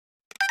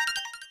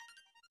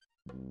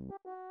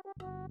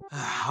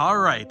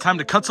Alright, time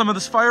to cut some of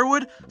this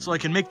firewood so I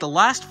can make the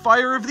last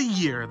fire of the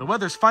year. The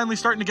weather's finally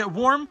starting to get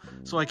warm,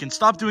 so I can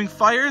stop doing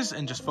fires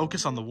and just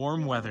focus on the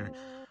warm weather.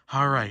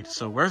 Alright,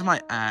 so where's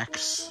my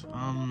axe?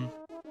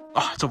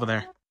 Oh, it's over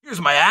there.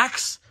 Here's my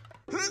axe.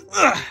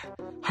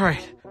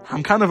 Alright,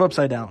 I'm kind of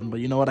upside down, but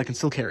you know what? I can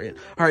still carry it.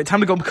 Alright,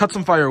 time to go cut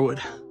some firewood.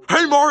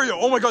 Hey Mario!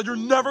 Oh my god, you're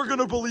never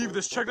gonna believe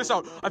this. Check this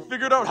out. I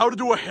figured out how to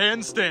do a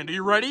handstand. Are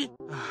you ready?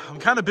 I'm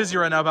kind of busy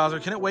right now, Bowser.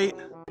 Can it wait?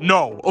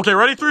 No. Okay,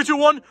 ready? 3, 2,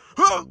 1.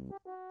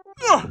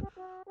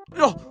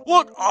 Yo,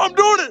 look, I'm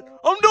doing it!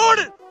 I'm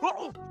doing it!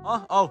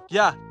 Oh,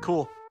 yeah,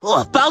 cool.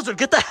 Oh, Bowser,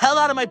 get the hell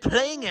out of my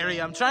playing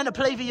area. I'm trying to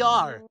play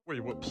VR.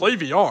 Wait, what, play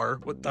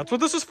VR? What, that's what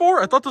this is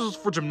for? I thought this was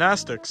for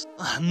gymnastics.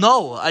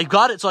 No, I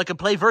got it so I can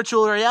play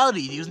virtual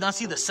reality. Do you not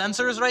see the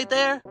sensors right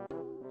there?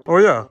 Oh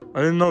yeah, I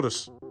didn't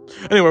notice.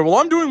 Anyway, well,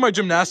 I'm doing my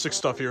gymnastics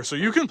stuff here, so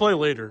you can play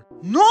later.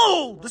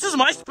 No! This is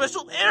my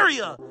special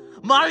area!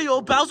 Mario,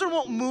 Bowser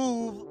won't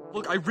move.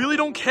 Look, I really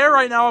don't care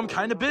right now. I'm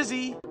kind of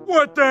busy.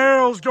 What the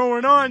hell's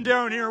going on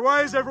down here?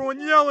 Why is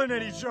everyone yelling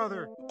at each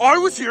other? I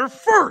was here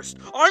first.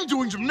 I'm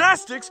doing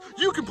gymnastics.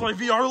 You can play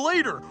VR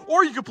later,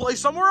 or you can play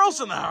somewhere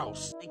else in the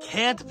house. I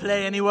can't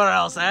play anywhere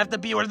else. I have to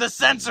be where the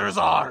sensors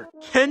are.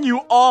 Can you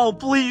all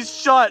please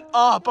shut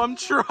up? I'm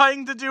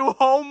trying to do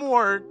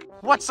homework.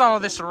 What's all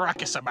this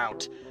ruckus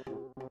about?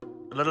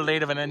 A little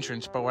late of an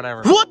entrance, but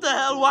whatever. What the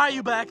hell? Why are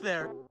you back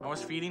there? I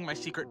was feeding my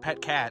secret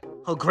pet cat.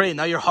 Oh, great.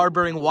 Now you're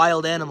harboring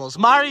wild animals.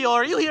 Mario,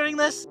 are you hearing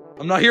this?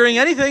 I'm not hearing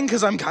anything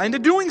because I'm kind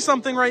of doing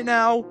something right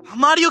now.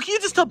 Mario, can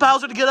you just tell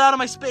Bowser to get out of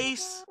my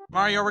space?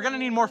 Mario, we're gonna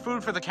need more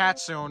food for the cat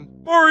soon.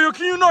 Mario,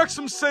 can you knock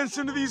some sense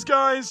into these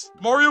guys?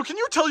 Mario, can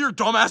you tell your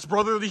dumbass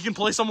brother that he can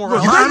play somewhere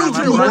else? I don't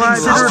do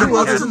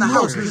others in the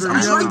house.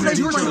 I'm trying to play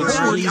virtual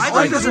reality.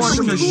 I just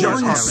want to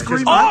shut up.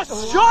 Oh,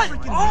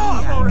 shut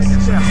up!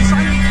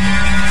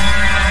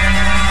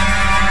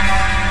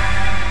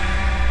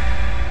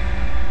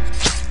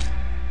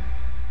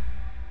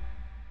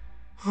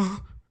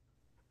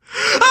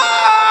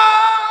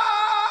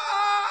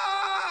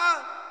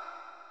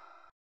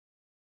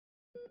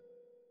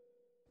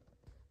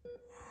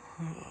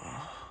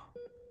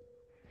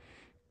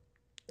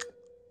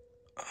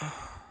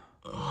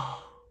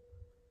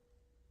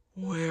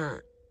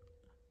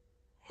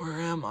 Where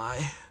am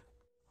I?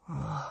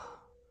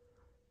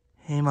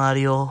 Hey,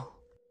 Mario.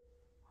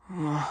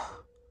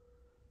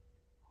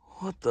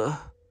 What the?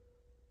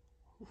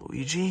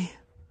 Luigi?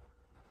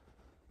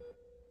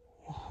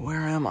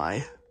 Where am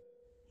I?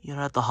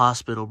 You're at the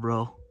hospital,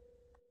 bro.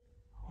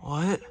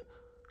 What?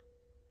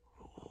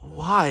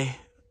 Why?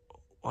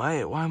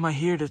 Why am I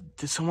here?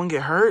 Did someone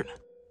get hurt?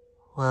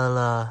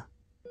 Well,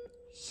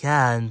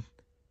 yeah, and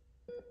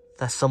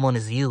that someone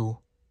is you.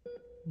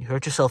 You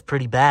hurt yourself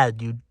pretty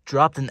bad. You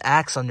dropped an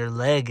axe on your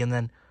leg and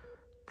then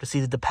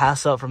proceeded to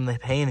pass out from the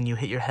pain, and you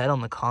hit your head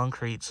on the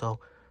concrete, so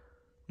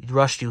we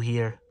rushed you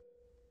here.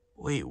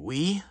 Wait,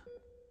 we?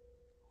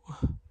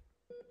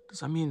 Does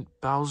that mean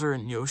Bowser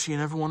and Yoshi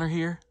and everyone are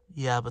here?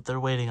 Yeah, but they're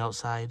waiting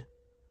outside.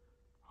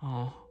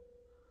 Oh.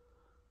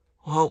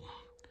 Well,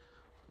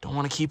 don't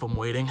want to keep them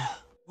waiting.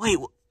 Wait,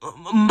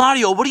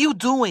 Mario, what are you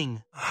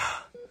doing?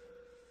 I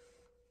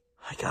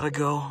gotta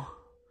go.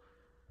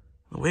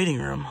 The waiting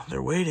room.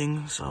 They're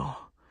waiting, so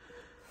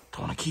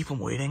don't want to keep them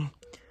waiting.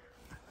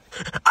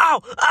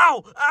 Ow!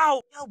 Ow!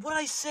 Ow! Yeah, what'd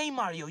I say,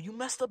 Mario? You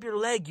messed up your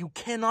leg. You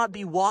cannot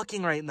be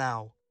walking right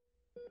now.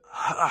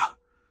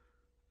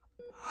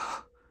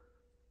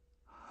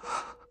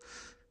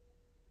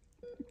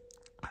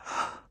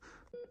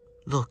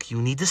 Look,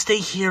 you need to stay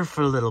here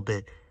for a little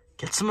bit.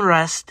 Get some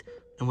rest,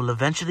 and we'll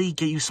eventually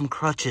get you some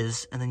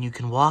crutches, and then you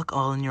can walk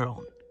all on your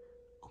own.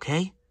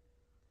 Okay?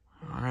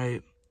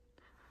 Alright.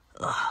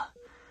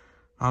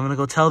 I'm gonna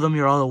go tell them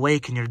you're all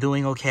awake and you're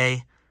doing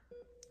okay.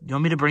 You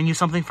want me to bring you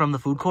something from the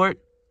food court?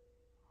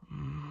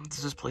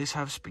 Does this place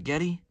have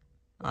spaghetti?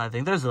 I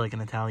think there's like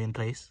an Italian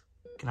place.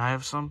 Can I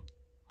have some?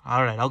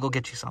 Alright, I'll go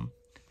get you some.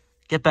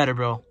 Get better,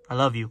 bro. I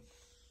love you.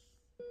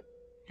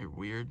 You're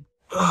weird.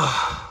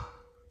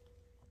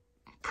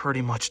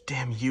 Pretty much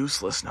damn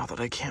useless now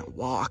that I can't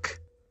walk.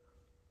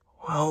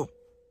 Well,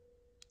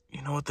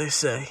 you know what they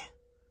say.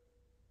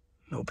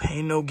 No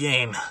pain, no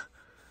gain.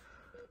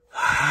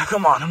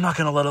 Come on, I'm not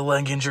gonna let a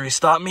leg injury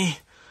stop me.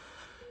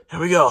 Here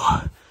we go.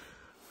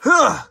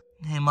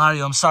 Hey,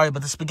 Mario, I'm sorry,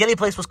 but the spaghetti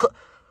place was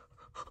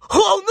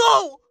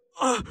Oh,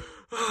 no!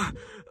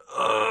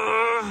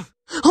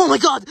 Oh, my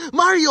God!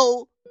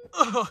 Mario!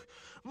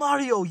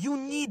 Mario, you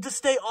need to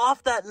stay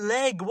off that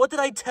leg. What did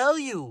I tell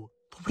you?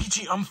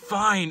 Luigi, I'm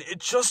fine. It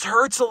just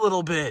hurts a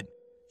little bit.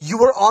 You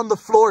were on the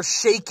floor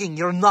shaking.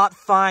 You're not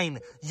fine.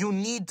 You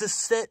need to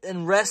sit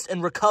and rest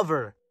and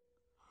recover.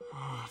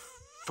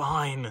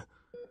 Fine.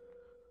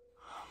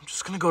 I'm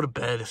just gonna go to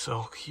bed,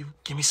 so can you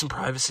give me some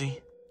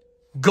privacy?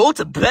 Go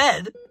to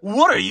bed?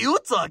 What are you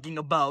talking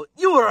about?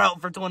 You were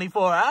out for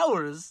 24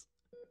 hours.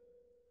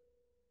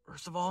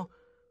 First of all,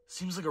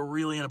 seems like a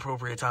really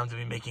inappropriate time to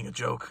be making a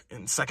joke.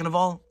 And second of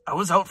all, I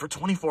was out for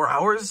 24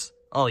 hours?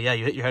 Oh yeah,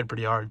 you hit your head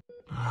pretty hard.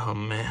 Oh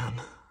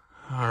man.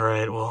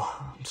 Alright, well,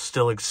 I'm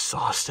still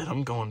exhausted.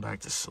 I'm going back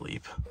to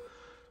sleep.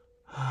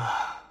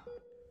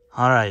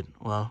 Alright,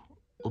 well,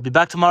 we'll be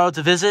back tomorrow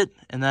to visit,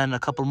 and then a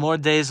couple more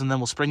days, and then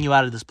we'll spring you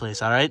out of this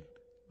place, alright?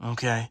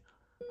 Okay.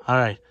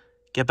 Alright.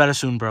 Get better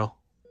soon, bro.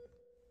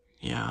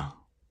 Yeah.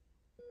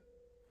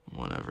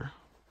 Whatever.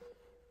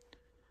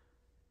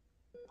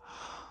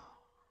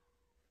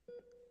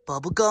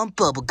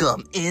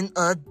 Bubblegum in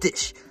a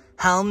dish.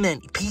 How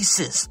many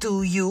pieces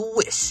do you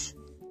wish?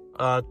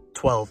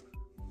 12.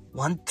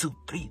 1, 2,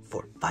 3,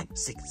 4, 5,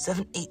 6,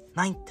 7, 8,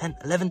 9, 10,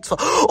 11, 12.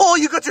 Oh,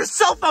 you got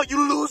yourself out, you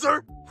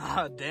loser!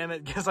 Ah, damn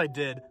it. Guess I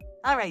did.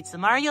 Alright, so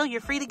Mario,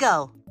 you're free to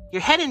go.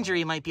 Your head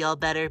injury might be all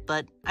better,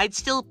 but I'd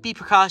still be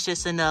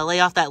precautious and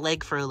lay off that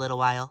leg for a little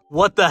while.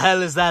 What the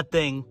hell is that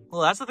thing? Well,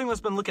 that's the thing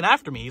that's been looking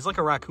after me. He's like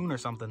a raccoon or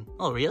something.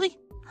 Oh, really?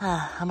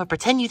 I'm gonna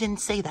pretend you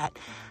didn't say that.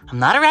 I'm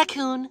not a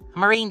raccoon,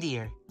 I'm a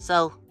reindeer.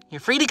 So, you're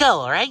free to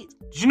go, alright?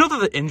 Did you know that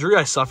the injury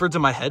I suffered to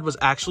my head was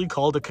actually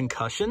called a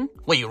concussion?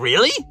 Wait,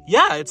 really?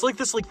 Yeah, it's like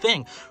this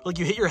thing. Like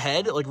you hit your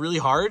head really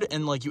hard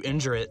and you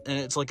injure it and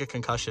it's like a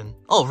concussion.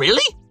 Oh,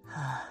 really?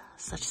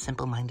 Such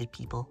simple-minded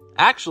people.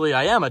 Actually,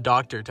 I am a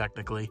doctor,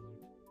 technically.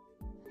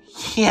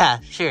 Yeah,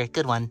 sure,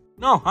 good one.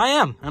 No, I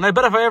am. And I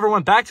bet if I ever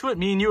went back to it,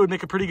 me and you would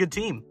make a pretty good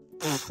team.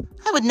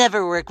 I would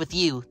never work with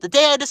you. The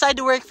day I decide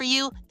to work for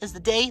you is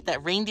the day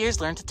that reindeers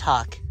learn to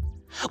talk.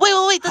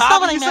 Wait, that's not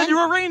what I meant. You said you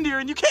were a reindeer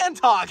and you can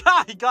talk.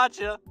 Ha, I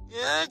gotcha.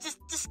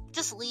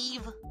 Just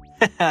leave.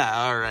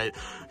 Alright.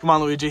 Come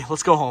on, Luigi,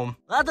 let's go home.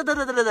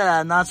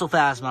 Not so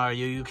fast,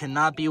 Mario. You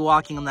cannot be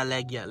walking on that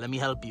leg yet. Let me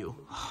help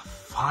you.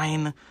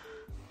 Fine.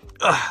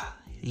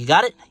 You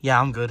got it?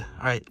 Yeah, I'm good.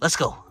 Alright, let's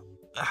go.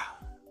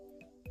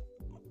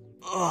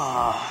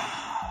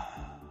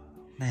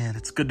 Man,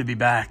 it's good to be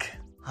back.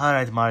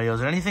 Alright, Mario. Is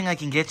there anything I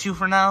can get you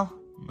for now?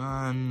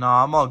 No,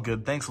 I'm all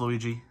good. Thanks,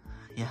 Luigi.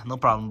 Yeah, no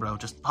problem, bro.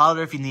 Just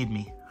holler if you need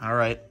me.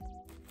 Alright.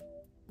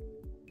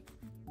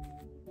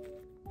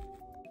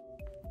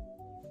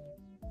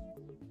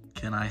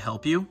 Can I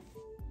help you?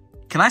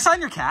 Can I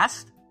sign your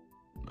cast?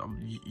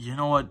 You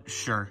know what?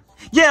 Sure.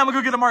 Yeah, I'm gonna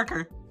go get a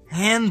marker.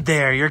 And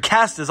there, your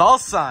cast is all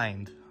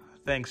signed.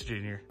 Thanks,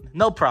 Junior.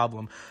 No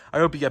problem. I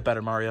hope you get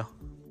better, Mario.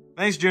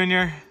 Thanks,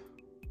 Junior.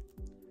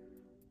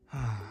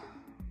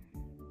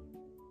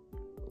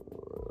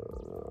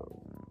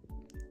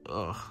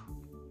 Ugh.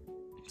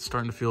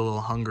 Starting to feel a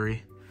little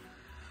hungry.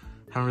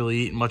 Haven't really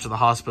eaten much at the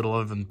hospital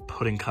other than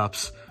pudding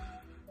cups.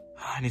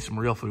 I need some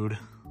real food.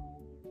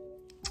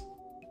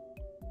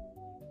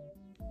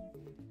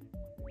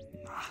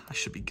 I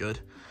should be good.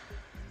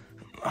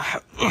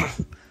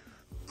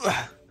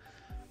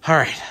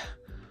 Alright.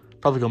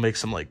 Probably go make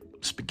some,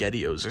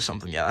 SpaghettiOs or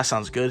something. Yeah, that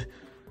sounds good.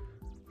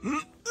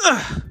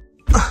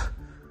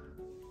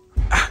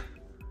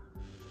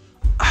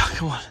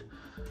 Come on.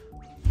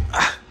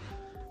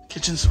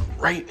 Kitchen's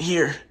right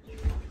here.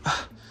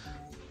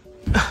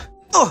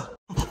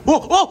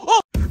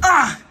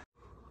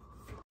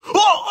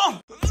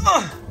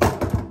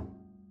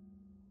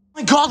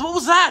 My God, what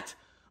was that?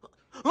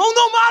 Oh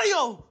no,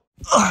 Mario!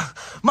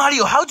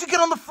 Mario, how'd you get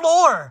on the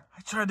floor?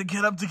 I tried to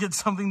get up to get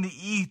something to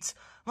eat.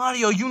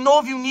 Mario, you know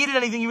if you needed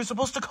anything, you were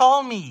supposed to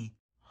call me.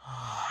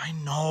 I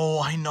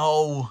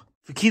know.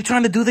 If you keep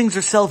trying to do things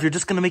yourself, you're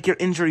just gonna make your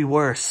injury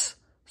worse.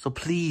 So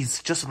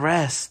please, just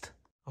rest.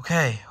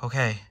 Okay.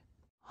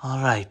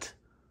 Alright.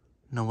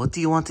 Now what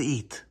do you want to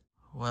eat?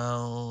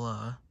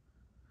 Well,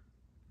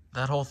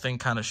 that whole thing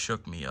kind of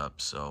shook me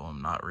up, so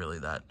I'm not really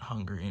that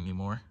hungry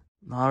anymore.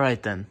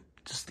 Alright then.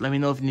 Just let me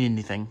know if you need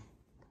anything.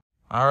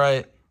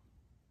 Alright.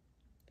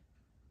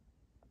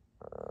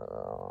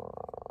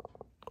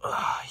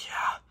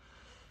 Yeah.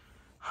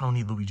 I don't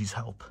need Luigi's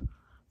help. If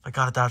I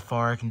got it that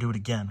far, I can do it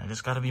again. I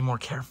just gotta be more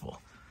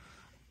careful.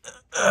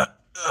 I'll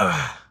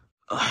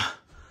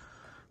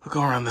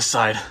go around this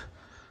side.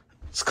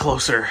 It's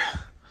closer.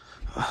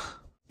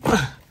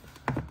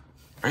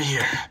 Right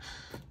here.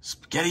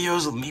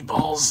 SpaghettiOs with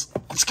meatballs.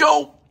 Let's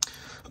go!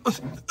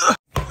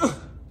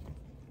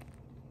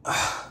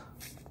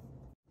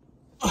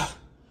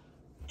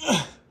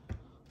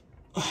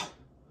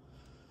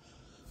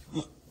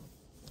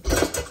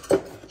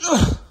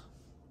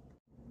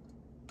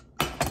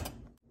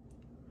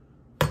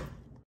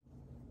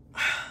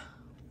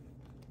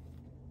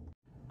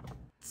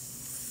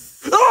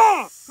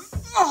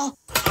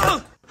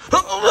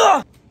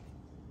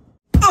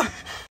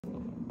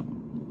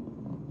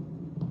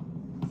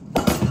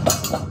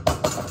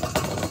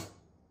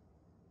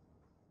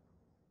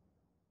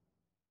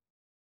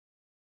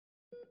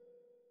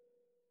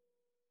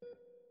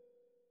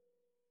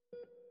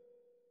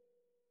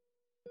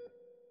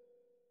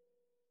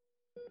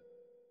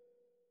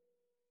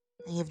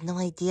 I have no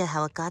idea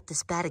how it got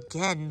this bad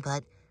again,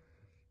 but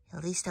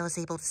at least I was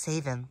able to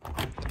save him.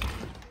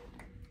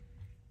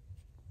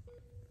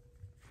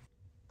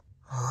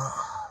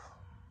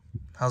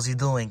 How's he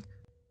doing?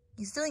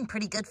 He's doing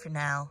pretty good for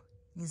now.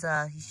 He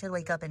should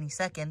wake up any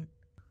second.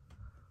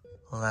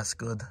 Well, that's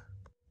good.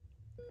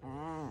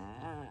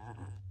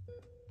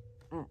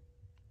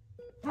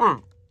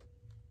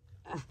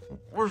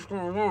 What's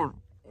going on?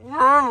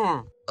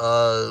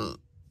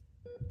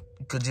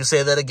 Could you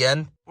say that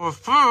again?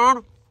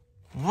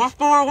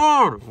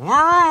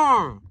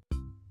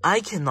 I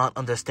cannot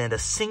understand a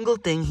single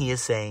thing he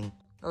is saying.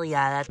 Oh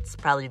yeah, that's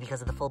probably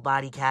because of the full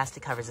body cast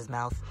that covers his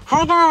mouth.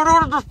 How do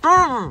I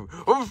understand?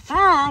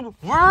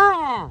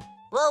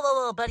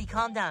 Whoa, buddy,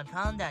 calm down.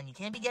 You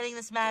can't be getting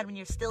this mad when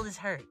you're still this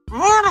hurt. We're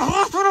in the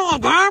hospital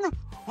again?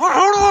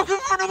 How do I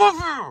get rid of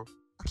this?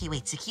 Okay,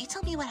 wait, so can you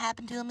tell me what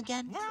happened to him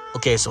again?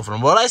 Okay, so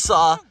from what I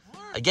saw,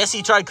 I guess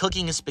he tried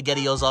cooking his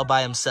SpaghettiOs all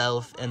by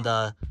himself, and,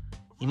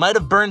 he might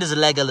have burned his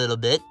leg a little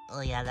bit.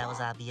 Oh yeah, that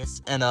was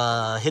obvious. And,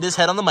 hit his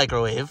head on the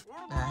microwave.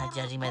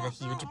 Judging by the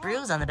huge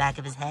bruise on the back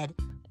of his head.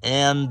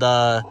 And,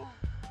 fell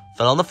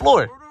on the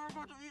floor.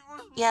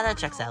 Yeah, that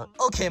checks out.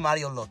 Okay,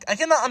 Mario, look, I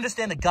cannot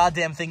understand a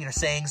goddamn thing you're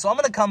saying, so I'm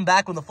gonna come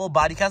back when the full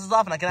body cast is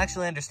off and I can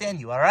actually understand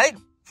you, alright?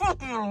 Fuck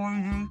you,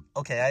 Luigi.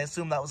 Okay, I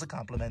assume that was a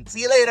compliment.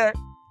 See you later.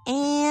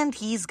 And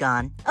he's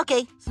gone.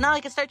 Okay, so now I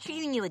can start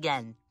treating you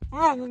again.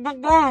 I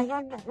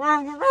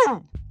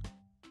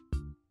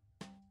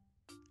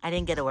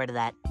didn't get a word of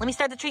that. Let me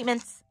start the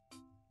treatments.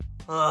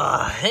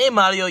 Hey,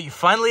 Mario, you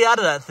finally out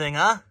of that thing,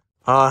 huh?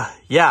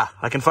 Yeah,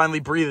 I can finally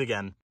breathe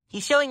again.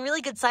 He's showing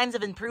really good signs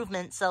of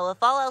improvement, so if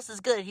all else is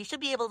good, he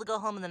should be able to go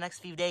home in the next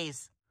few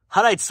days.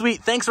 Alright,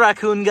 sweet. Thanks,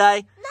 raccoon guy.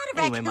 Not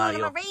a Anyway, raccoon,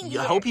 Mario, I'm a reindeer.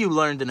 I hope you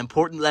learned an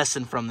important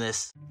lesson from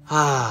this.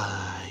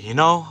 You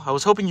know, I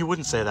was hoping you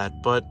wouldn't say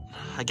that, but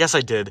I guess I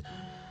did.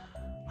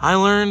 I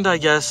learned, I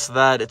guess,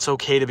 that it's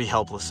okay to be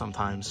helpless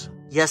sometimes.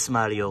 Yes,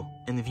 Mario,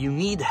 and if you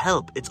need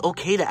help, it's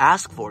okay to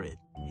ask for it.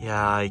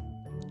 Yeah, I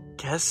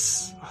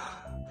guess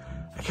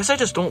I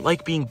just don't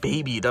like being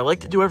babied. I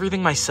like to do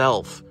everything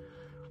myself.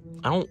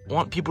 I don't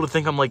want people to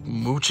think I'm, like,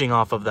 mooching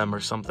off of them or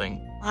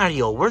something.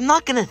 Mario, we're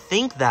not gonna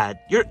think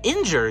that. You're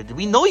injured.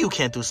 We know you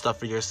can't do stuff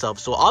for yourself,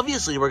 so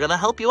obviously we're gonna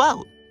help you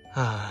out.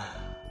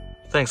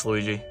 Thanks,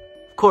 Luigi.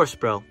 Of course,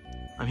 bro.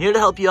 I'm here to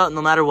help you out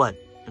no matter what.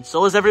 And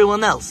so is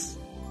everyone else.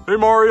 Hey,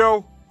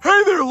 Mario.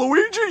 Hey there,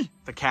 Luigi.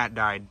 The cat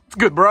died. It's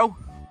good, bro.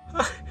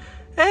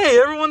 Hey,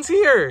 everyone's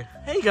here.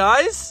 Hey,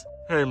 guys.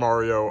 Hey,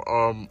 Mario.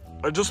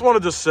 I just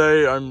wanted to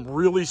say I'm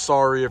really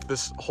sorry if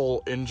this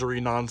whole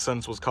injury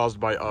nonsense was caused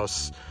by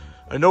us.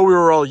 I know we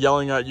were all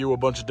yelling at you a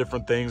bunch of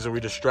different things and we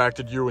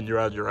distracted you when you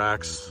had your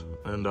axe.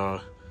 And,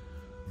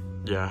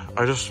 yeah,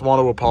 I just want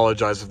to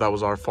apologize if that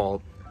was our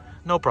fault.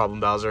 No problem,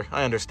 Bowser.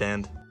 I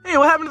understand. Hey,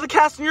 what happened to the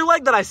cast on your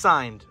leg that I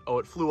signed? Oh,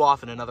 it flew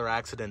off in another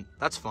accident.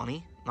 That's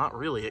funny. Not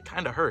really. It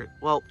kind of hurt.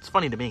 Well, it's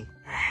funny to me.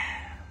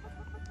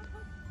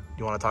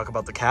 You want to talk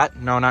about the cat?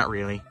 No, not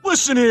really.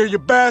 Listen here, you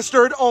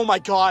bastard! Oh my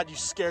god, you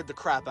scared the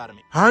crap out of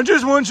me. I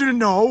just want you to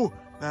know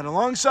that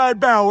alongside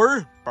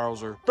Bowser,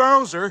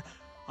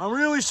 I'm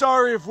really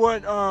sorry if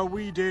what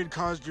we did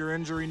caused your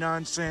injury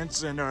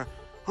nonsense, and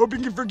hope you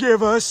can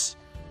forgive us.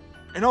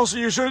 And also,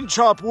 you shouldn't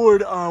chop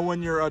wood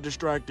when you're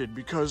distracted,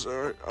 because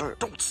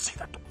Don't say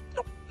that.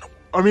 No.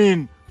 I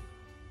mean,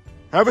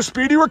 have a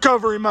speedy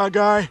recovery, my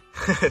guy.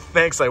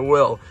 Thanks, I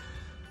will.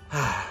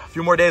 A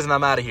few more days and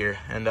I'm out of here,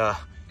 and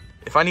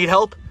if I need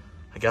help,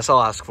 I guess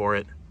I'll ask for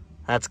it.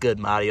 That's good,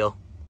 Mario.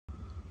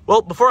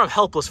 Well, before I'm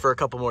helpless for a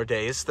couple more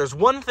days, there's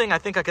one thing I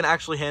think I can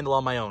actually handle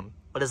on my own.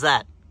 What is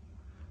that?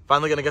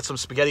 Finally gonna get some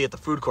spaghetti at the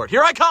food court.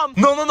 Here I come!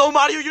 No,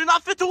 Mario, you're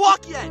not fit to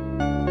walk yet!